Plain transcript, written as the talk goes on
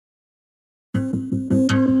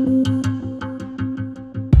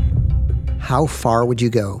how far would you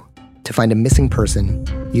go to find a missing person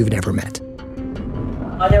you've never met?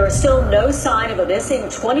 There is still no sign of a missing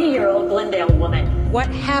 20-year-old Glendale woman. What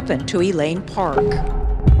happened to Elaine Park?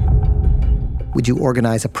 Would you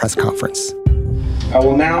organize a press conference? I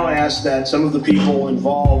will now ask that some of the people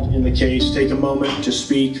involved in the case take a moment to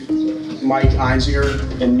speak. Mike Einziger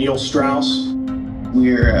and Neil Strauss.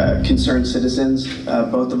 We're concerned citizens.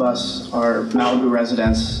 Both of us are Malibu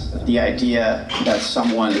residents. The idea that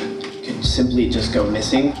someone could simply just go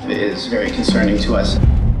missing is very concerning to us.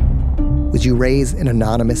 Would you raise an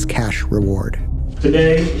anonymous cash reward?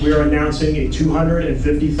 Today, we are announcing a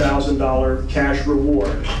 $250,000 cash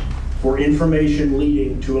reward for information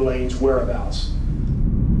leading to Elaine's whereabouts.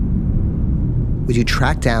 Would you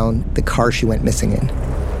track down the car she went missing in?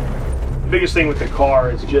 The biggest thing with the car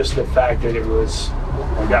is just the fact that it was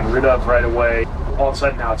gotten rid of right away. All of a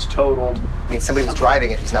sudden now it's totaled. I mean, somebody was driving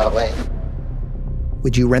it who's not Elaine.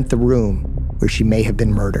 Would you rent the room where she may have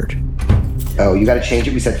been murdered? Oh, you got to change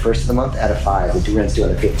it. We said first of the month out of 5. The 2 rents due on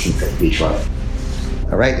the 15th of each month.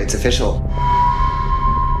 All right, it's official.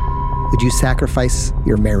 Would you sacrifice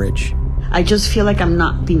your marriage? I just feel like I'm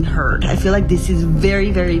not being heard. I feel like this is very,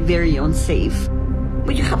 very, very unsafe.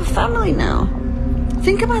 But you have a family now.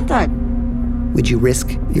 Think about that. Would you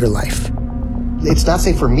risk your life? It's not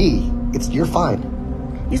safe for me. You're fine.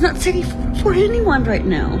 It's not safe for anyone right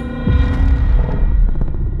now.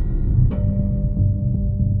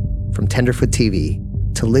 From Tenderfoot TV,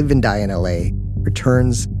 To Live and Die in LA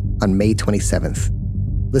returns on May 27th.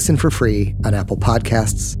 Listen for free on Apple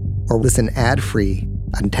Podcasts or listen ad-free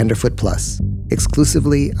on Tenderfoot Plus,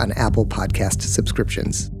 exclusively on Apple Podcast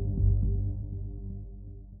subscriptions.